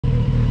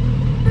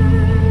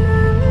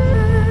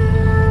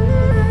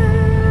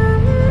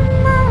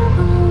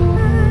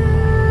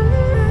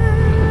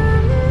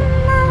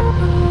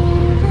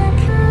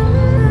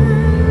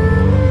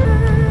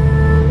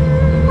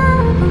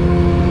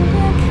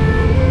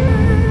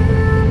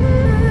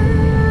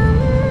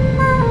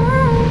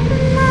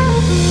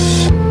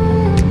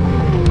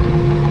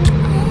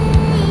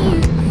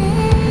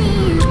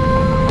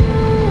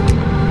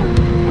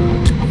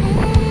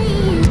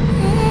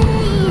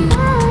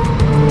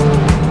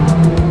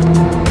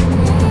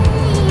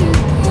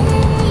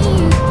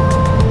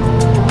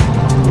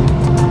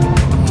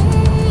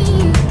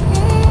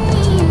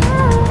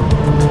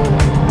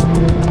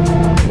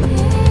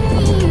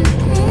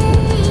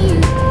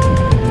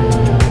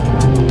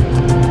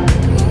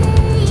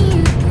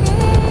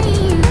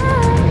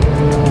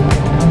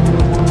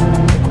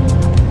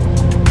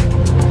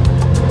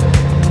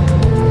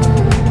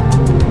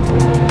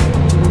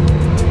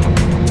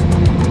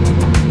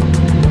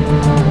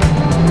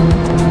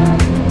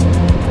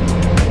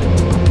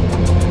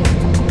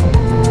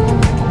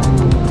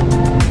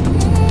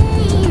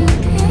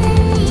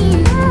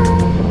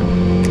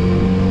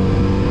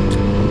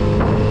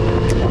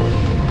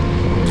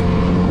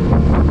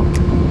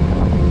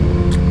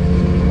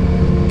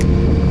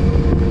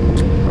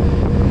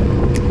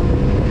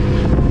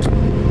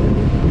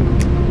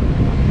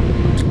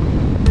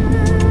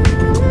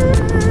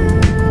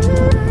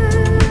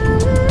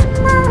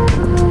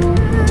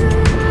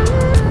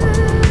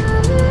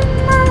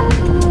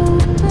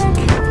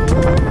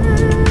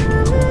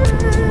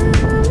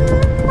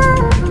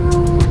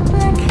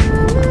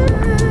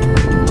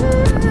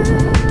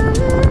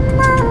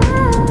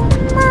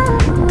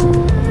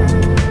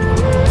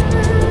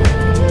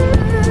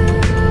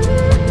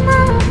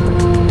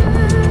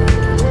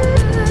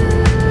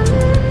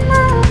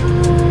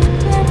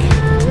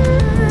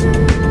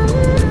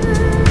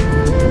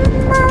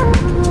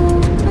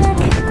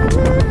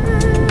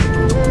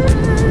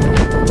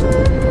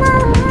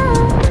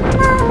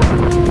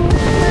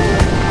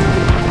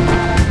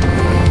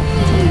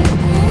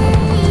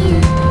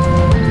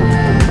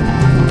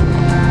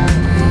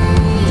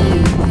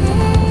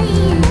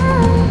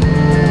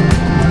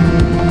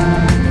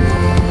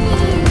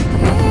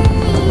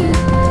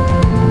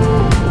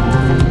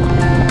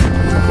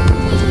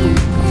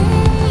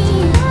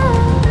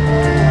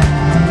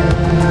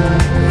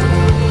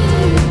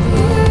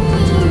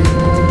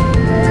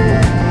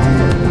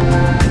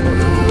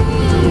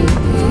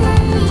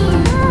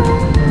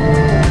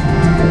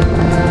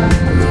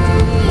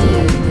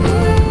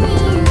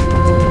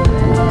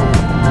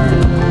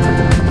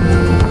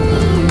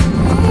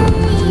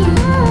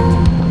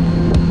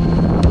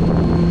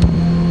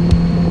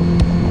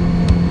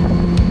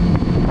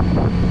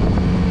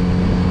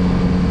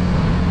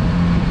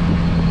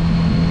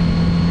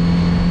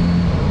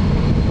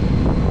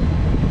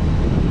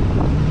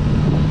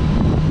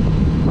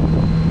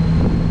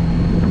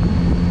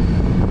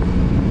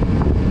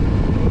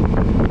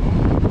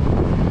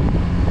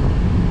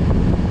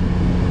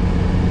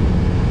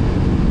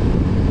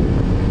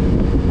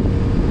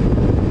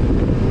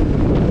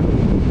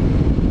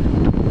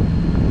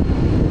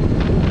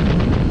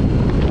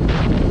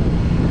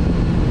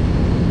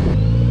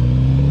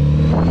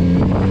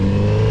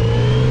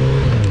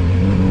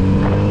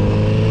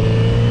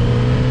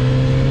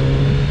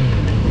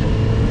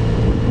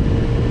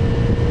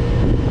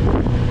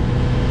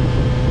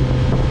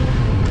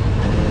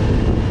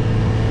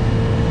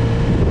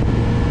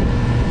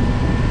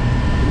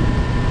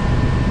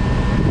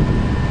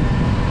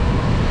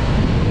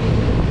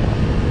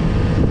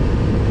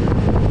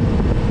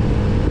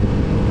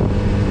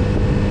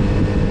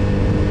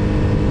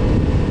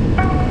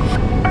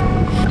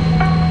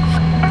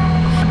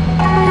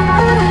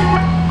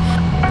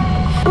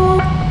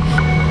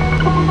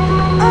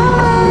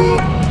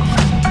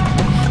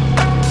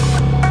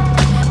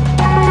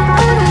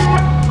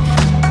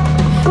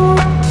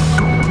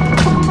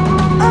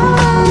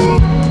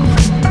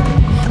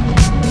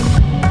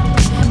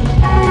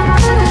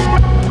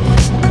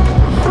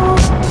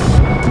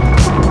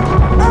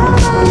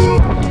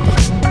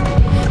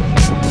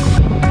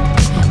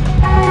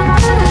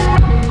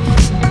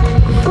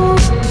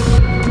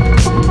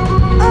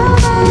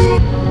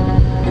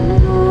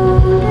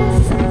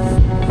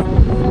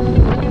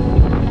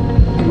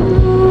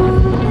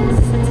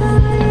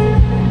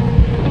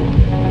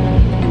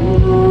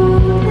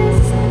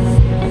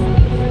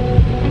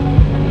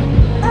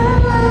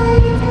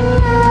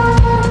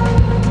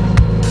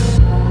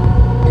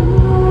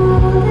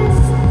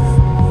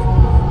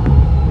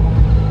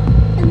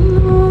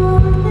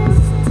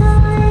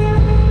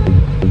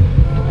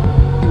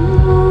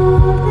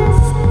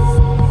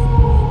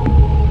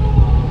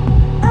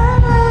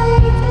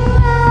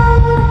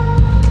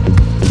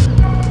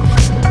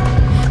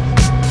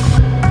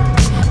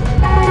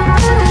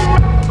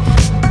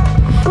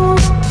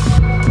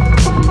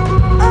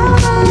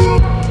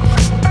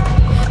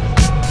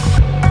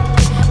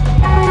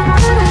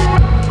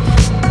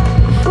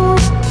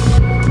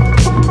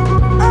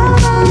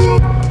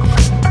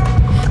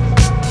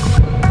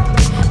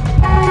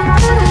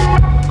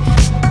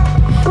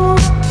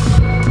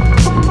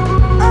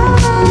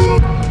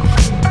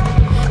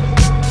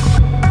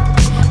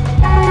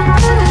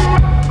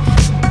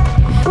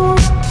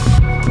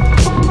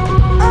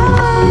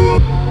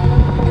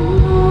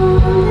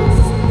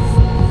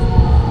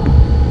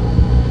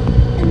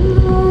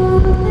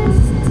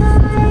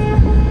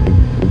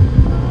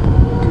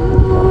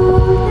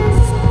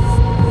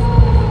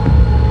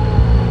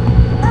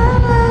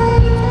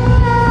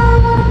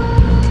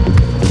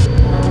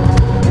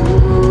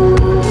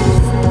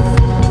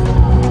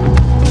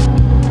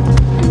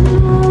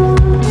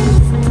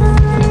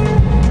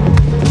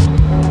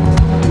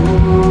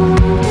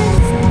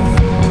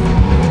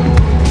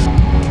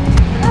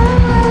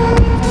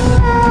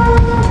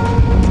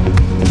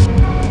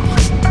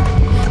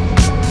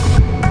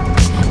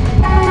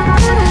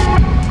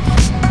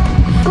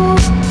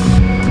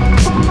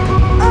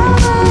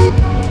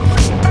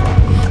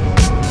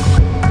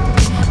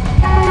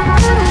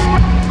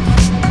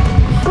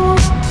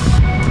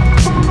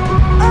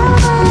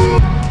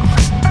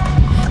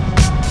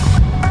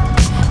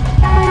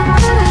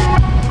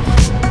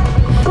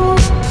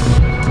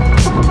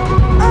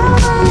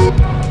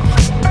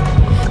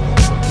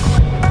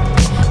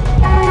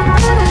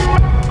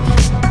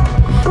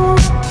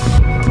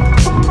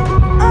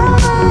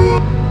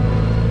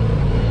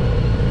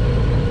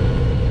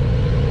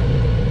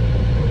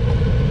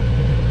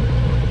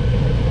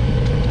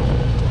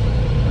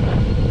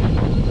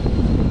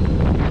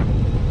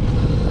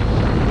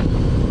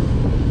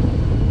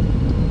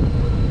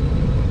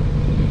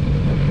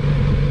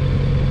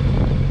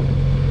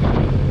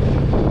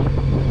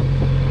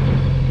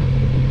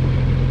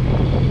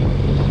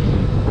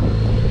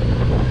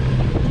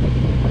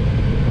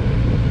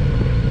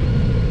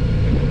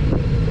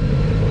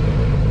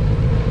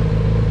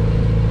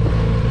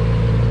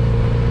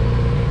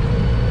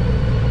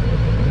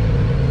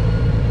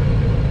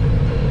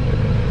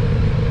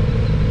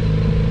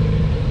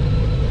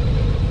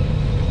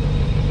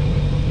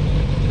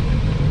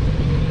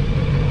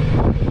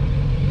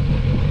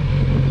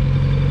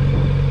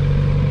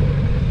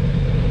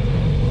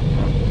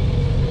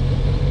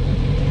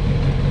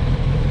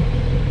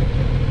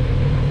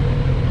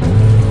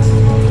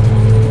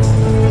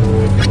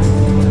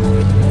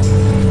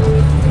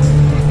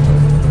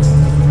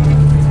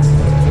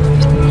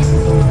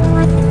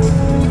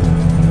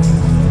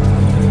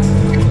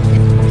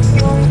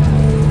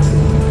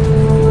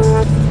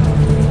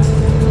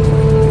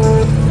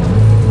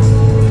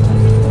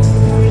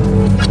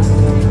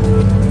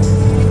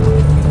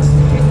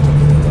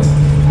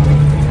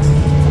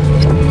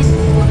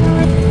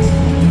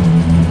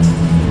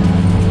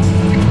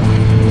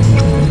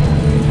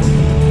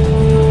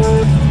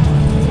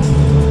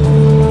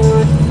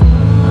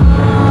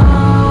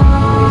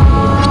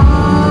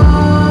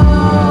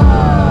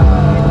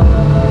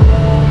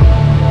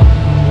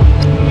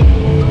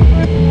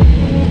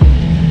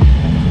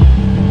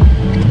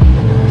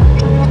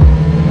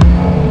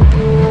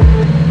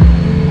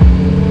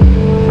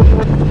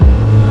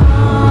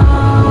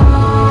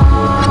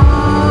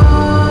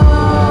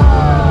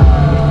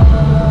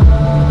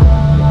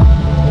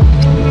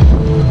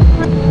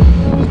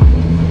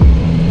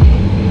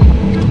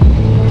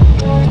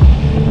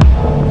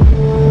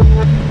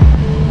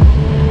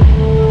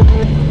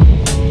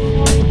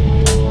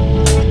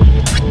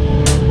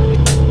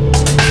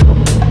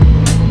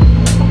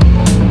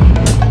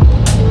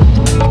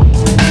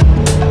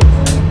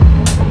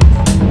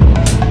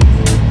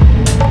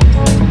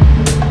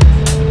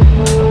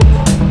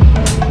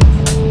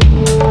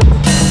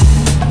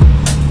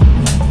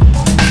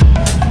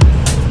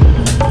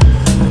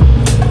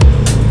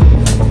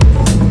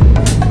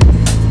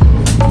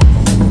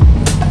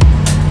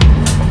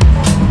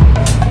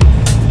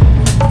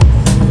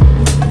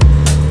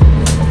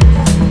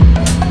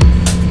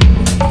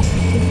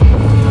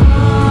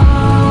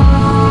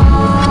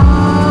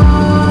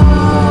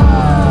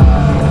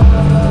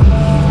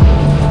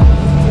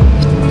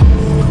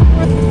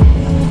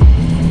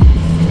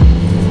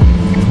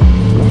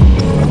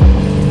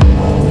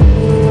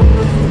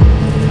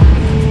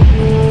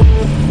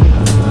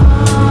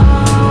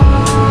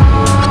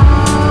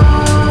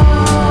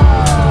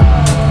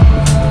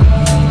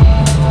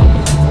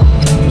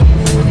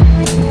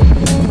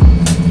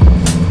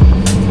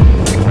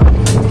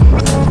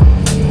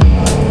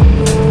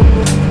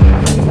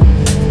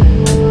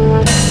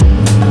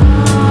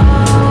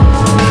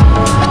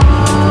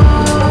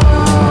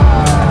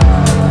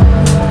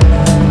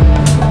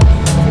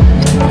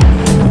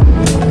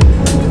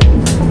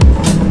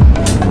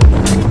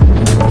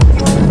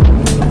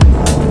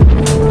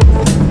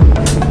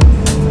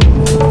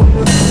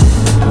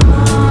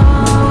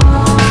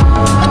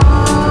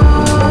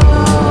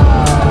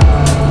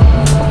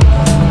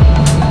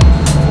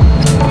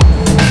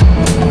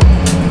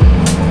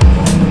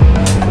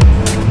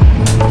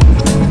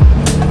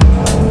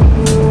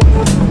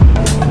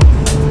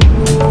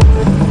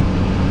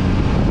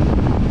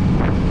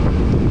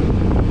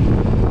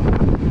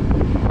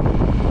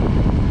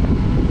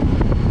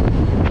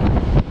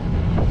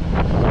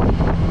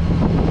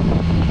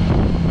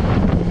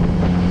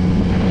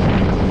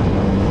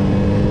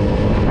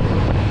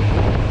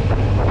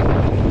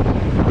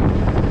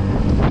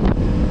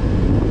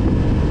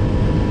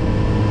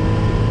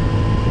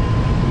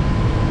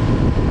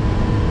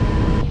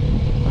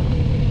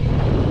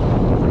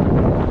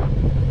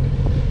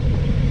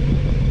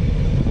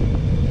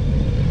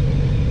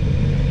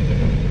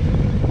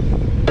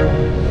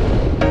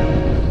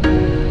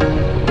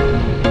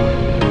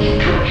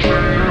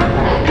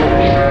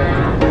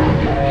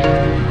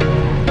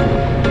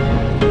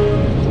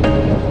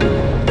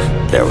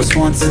There was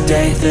once a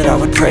day that I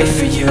would pray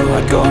for you.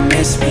 I'd go and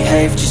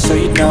misbehave just so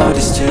you'd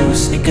notice too.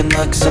 Sneaking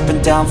looks up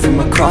and down from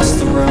across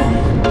the room.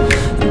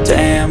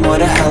 Damn,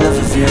 what a hell of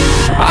a view.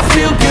 I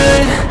feel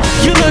good,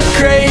 you look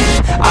great,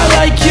 I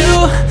like you,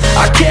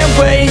 I can't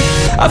wait.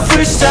 A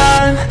first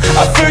time,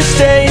 a first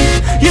date.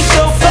 You're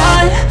so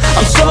fine,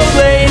 I'm so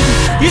late.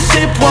 You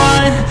sip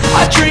wine,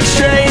 I drink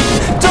straight.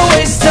 Don't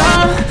waste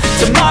time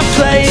to my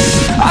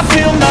place. I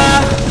feel my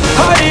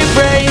heart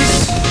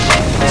erase.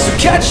 So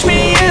catch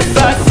me if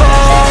I fall.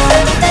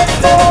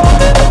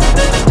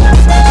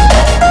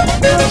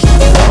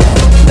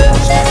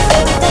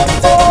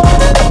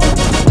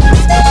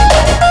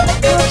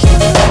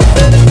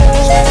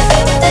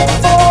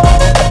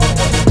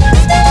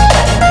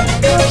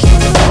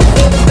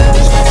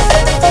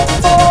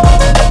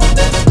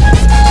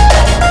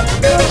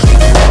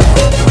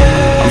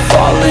 I'm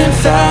falling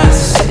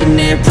fast, sitting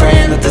here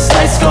praying that this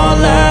night's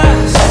gonna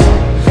last.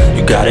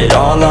 You got it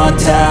all on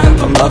tap,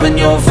 I'm loving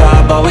your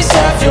vibe, always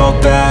have your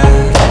back.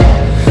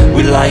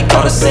 We like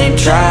all the same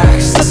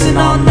tracks, listen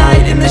all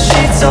night in the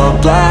sheets all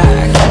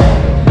black.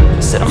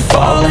 Said I'm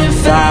falling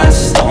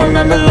fast, don't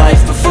remember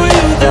life before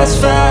you, that's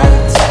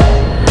facts.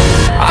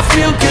 I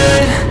feel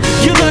good,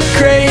 you look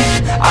great,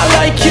 I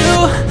like you,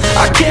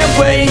 I can't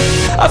wait.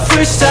 A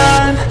first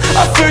time,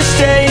 a first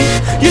date.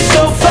 You're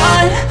so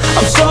fine,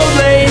 I'm so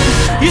late.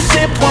 You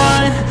sip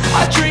wine,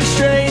 I drink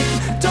straight.